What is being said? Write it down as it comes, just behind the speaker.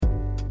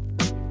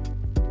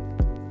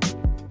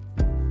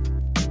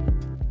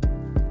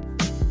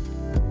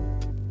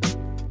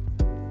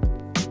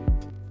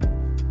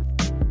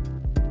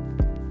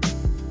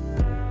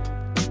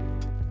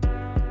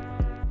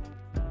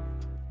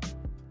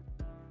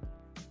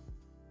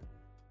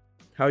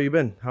How you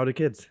been? How are the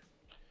kids?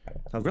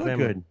 How's the Really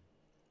family? good.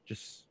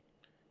 Just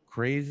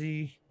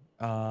crazy.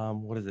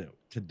 What is it?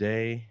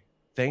 Today,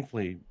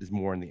 thankfully, is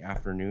more in the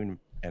afternoon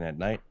and at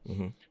night.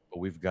 Mm-hmm. But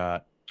we've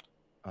got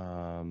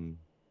um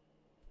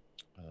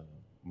uh,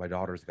 my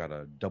daughter's got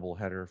a double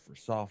header for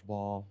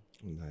softball.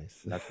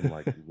 Nice. That's from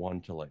like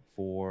 1 to like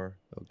 4.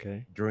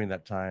 Okay. During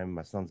that time,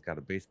 my son's got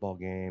a baseball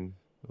game.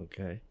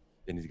 Okay.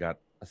 Then he's got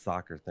a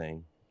soccer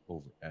thing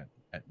over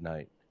at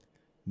night.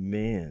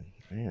 Man,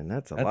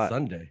 that's a That's lot.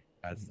 Sunday.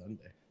 That's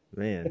Sunday.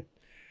 Man.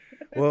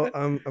 Well,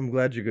 I'm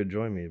glad you could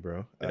join me,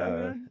 bro. Yeah,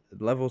 man.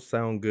 Levels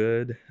sound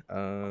good.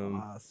 Yeah,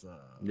 Awesome.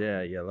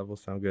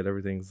 levels sound good.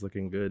 Everything's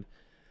looking good.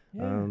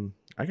 Yeah.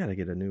 I gotta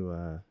get a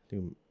new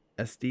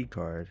SD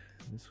card.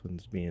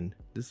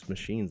 This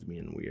machine's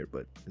being weird,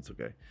 but it's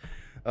okay.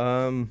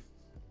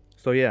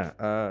 So yeah,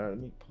 let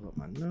me pull up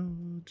my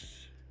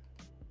notes.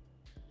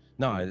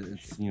 No,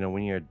 it's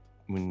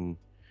when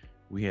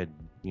we had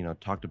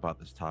talked about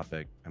this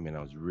topic. I mean,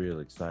 I was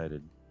really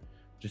excited,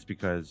 just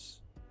because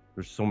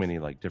there's so many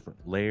like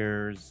different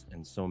layers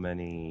and so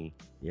many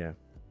Yeah.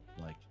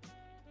 like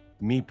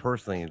me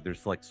personally.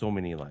 There's like so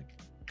many like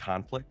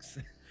conflicts.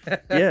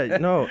 Yeah,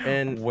 no,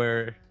 and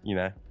where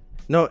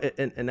no,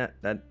 and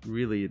that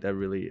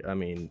really, I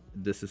mean,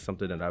 this is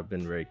something that I've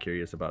been very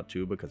curious about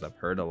too, because I've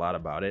heard a lot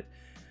about it.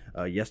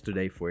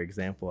 Yesterday, for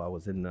example, I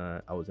was in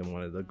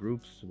one of the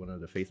groups, one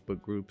of the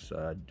Facebook groups.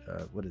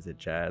 What is it?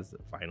 Jazz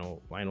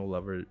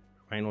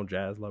vinyl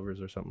jazz lovers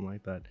or something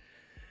like that.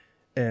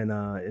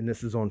 And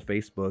this is on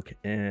Facebook,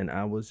 and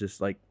I was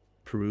just like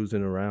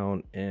perusing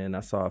around, and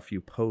I saw a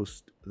few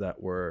posts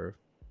that were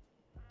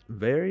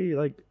very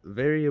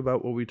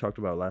about what we talked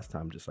about last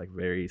time, just like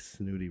very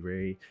snooty,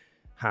 very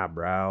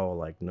highbrow,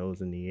 like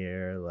nose in the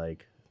air,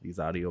 like these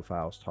audio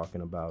files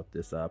talking about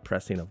this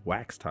pressing of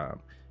Wax Time,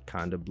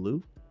 Kinda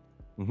Blue.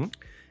 Mm-hmm.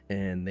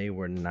 And they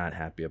were not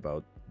happy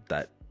about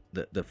that.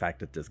 The fact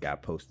that this guy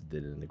posted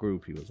it in the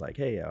group. He was like,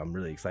 "Hey, I'm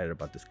really excited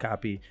about this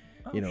copy.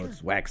 Sure.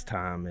 It's Wax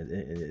Time.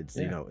 It's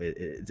Yeah.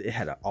 it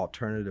had an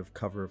alternative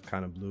cover of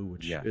Kind of Blue,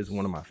 which Yes. is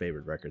one of my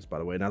favorite records, by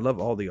the way. And I love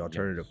all the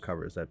alternative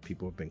covers that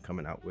people have been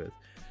coming out with.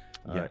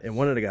 And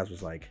one of the guys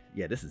was like,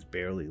 "Yeah, this is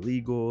barely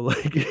legal."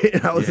 Like,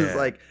 and I was just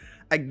like,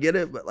 "I get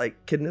it, but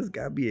like, can this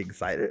guy be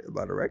excited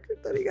about a record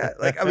that he got?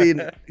 Like, I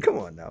mean, come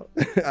on now."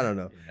 I don't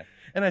know. Yeah.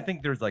 And I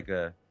think there's like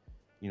a,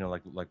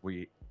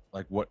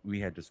 like what we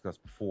had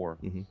discussed before.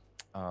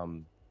 Mm-hmm.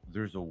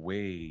 There's a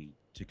way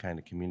to kind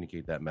of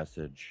communicate that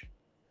message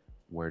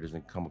where it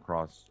doesn't come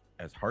across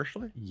as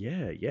harshly.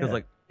 Yeah. Because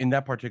like in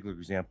that particular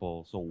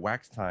example, so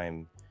Wax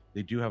Time,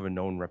 they do have a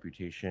known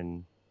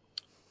reputation.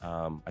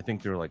 I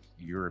think they're like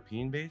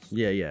European based.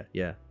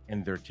 Yeah.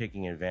 And they're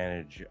taking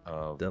advantage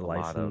of The a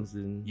lot of license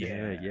and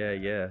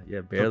yeah.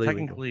 So Barely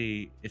technically,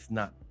 legal. it's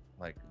not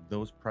like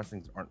those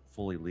pressings aren't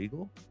fully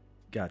legal.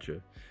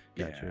 Gotcha.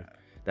 Yeah.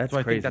 That's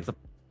So crazy.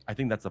 I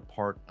think that's a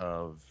part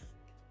of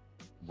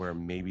where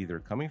maybe they're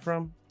coming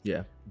from.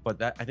 Yeah.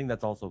 But I think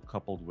that's also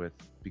coupled with,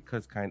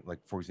 because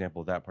for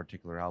example, that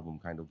particular album,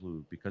 Kind of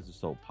Blue, because it's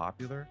so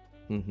popular,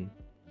 Mm-hmm.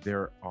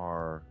 there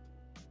are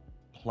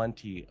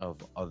plenty of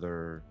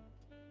other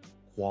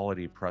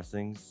quality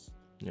pressings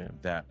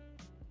that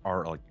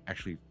are like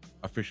actually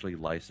officially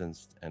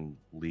licensed and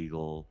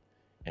legal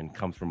and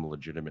comes from a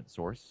legitimate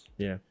source.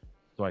 Yeah.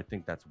 So I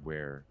think that's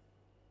where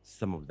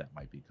some of that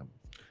might be coming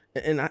from.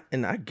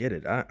 And I get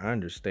it. I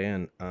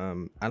understand.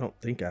 I don't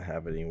think I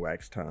have any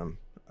Wax Time.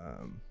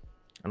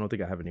 I don't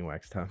think I have any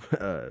Wax Time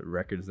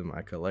records in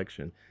my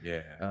collection.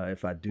 Yeah.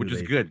 If I do, which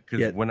is good,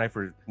 because when I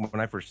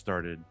first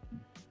started,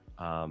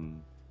 I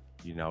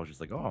was just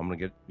like, oh, I'm gonna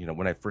get,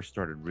 when I first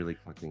started really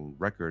collecting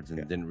records and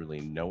didn't really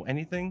know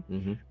anything,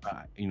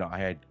 Mm-hmm. I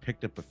had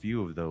picked up a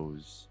few of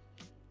those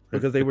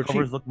because they were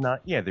covers cheap.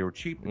 looked they were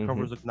cheap. The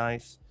covers looked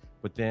nice,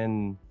 but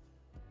then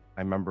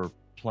I remember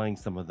playing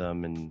some of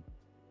them, and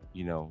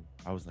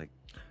I was like,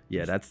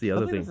 yeah, that's the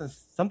other thing.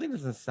 Something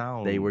doesn't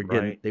sound. They were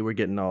right.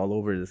 getting all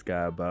over this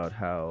guy about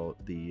how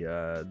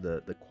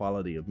the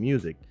quality of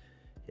music.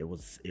 It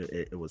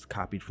was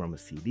copied from a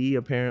CD,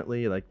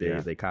 apparently. Like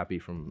they copy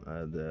from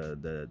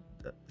the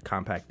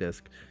compact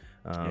disc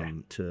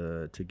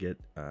to get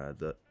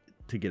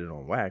it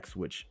on wax.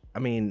 Which, I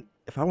mean,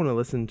 if I want to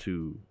listen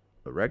to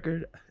a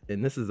record,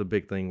 and this is a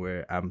big thing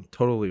where I'm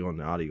totally on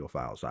the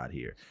audiophile side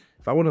here.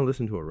 If I want to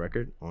listen to a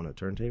record on a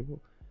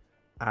turntable,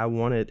 I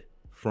want it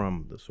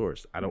from the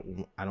source. I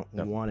don't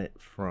want it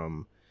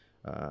from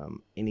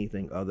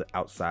anything other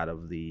outside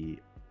of the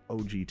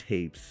OG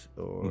tapes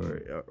or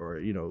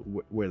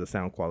where the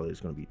sound quality is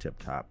going to be tip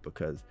top,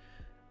 because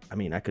I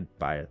mean I could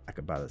buy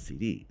the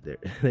CD.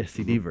 There's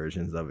CD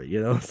versions of it,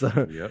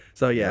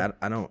 So I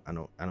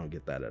don't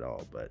get that at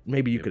all. But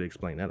maybe you could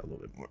explain that a little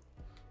bit more.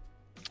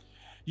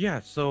 Yeah,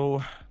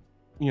 so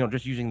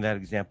just using that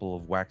example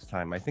of Wax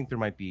Time, I think there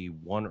might be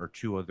one or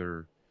two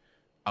other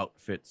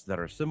outfits that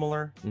are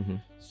similar.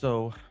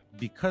 So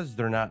because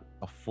they're not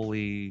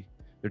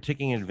they're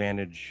taking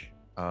advantage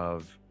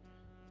of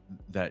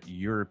that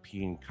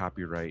European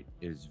copyright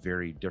is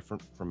very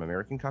different from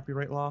American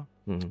copyright law.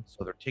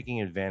 So they're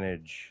taking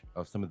advantage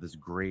of some of this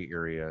gray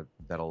area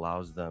that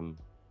allows them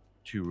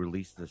to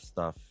release this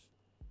stuff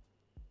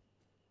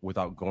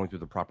without going through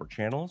the proper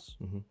channels.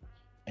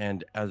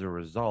 And as a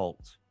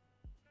result,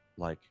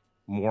 like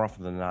more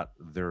often than not,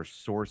 their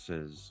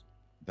sources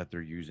that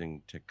they're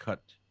using to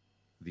cut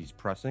these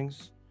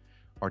pressings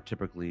are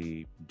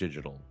typically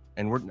digital.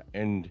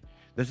 And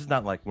this is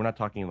not like, we're not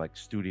talking like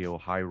studio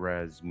high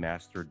res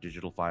master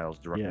digital files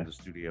directly in the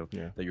studio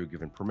that you're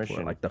given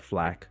permission. Or like the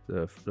FLAC,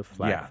 the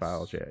FLAC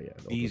files. Yeah.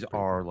 These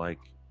are like,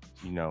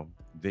 you know,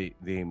 they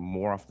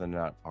more often than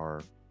not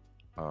are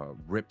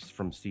rips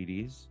from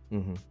CDs,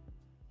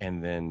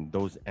 and then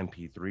those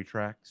MP3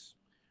 tracks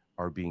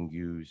are being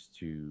used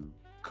to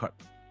cut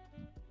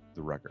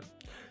the record.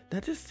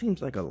 That just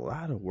seems like a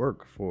lot of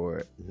work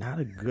for not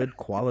a good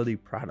quality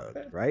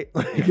product, right?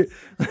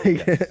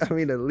 I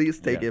mean, at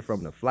least take it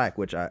from the FLAC,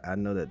 which I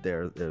know that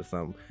there's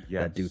some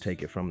that do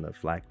take it from the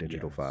FLAC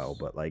digital file,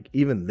 but like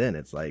even then,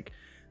 it's like,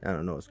 I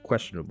don't know, it's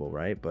questionable,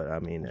 right? But I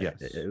mean,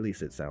 at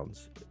least it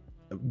sounds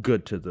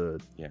good to the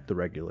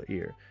regular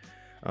ear.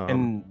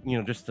 And you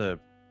know, just to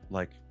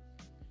like,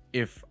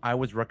 if I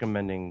was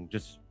recommending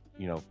just,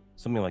 you know,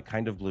 something like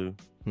Kind of Blue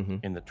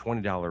in the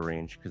 $20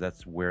 range, because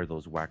that's where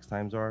those wax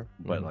times are,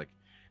 but like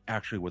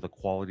actually with a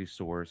quality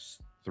source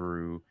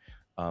through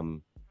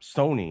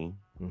Sony,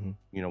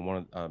 you know,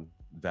 one of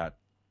that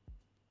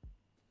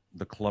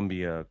the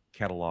Columbia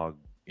catalog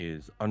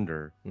is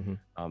under,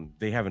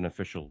 they have an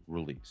official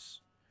release.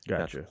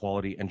 Gotcha. That's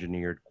quality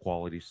engineered,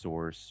 quality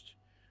sourced,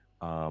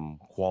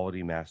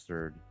 quality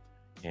mastered,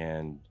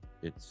 and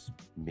it's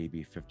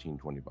maybe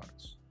 $15-20.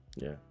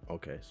 Yeah.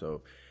 Okay.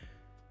 So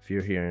if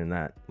you're hearing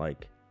that,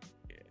 like,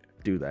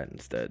 do that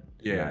instead.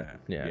 Yeah.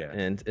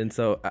 And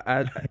so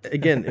I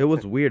again, it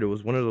was weird. It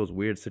was one of those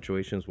weird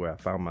situations where I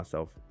found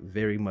myself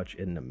very much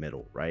in the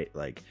middle, right?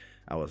 Like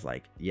I was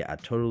like, I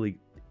totally,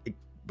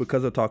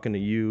 because of talking to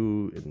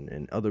you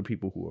and other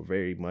people who are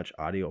very much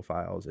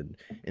audiophiles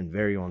and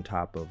very on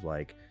top of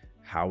like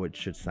how it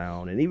should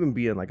sound, and even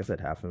being, like I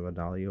said, half of an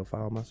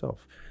audiophile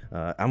myself.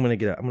 I'm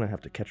gonna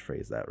have to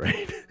catchphrase that,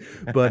 right?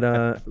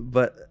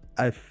 but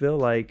I feel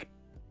like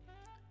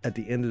at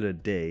the end of the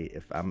day,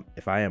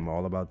 if I am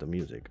all about the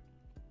music,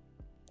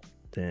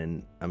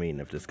 then I mean,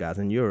 if this guy's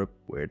in Europe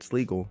where it's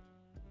legal,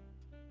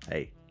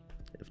 hey,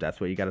 if that's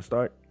where you got to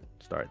start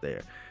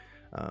there.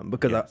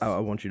 Because I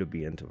want you to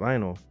be into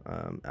vinyl.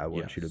 I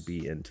want you to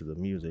be into the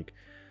music.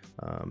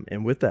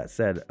 And with that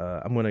said,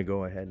 I'm gonna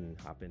go ahead and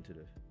hop into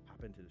the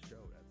show.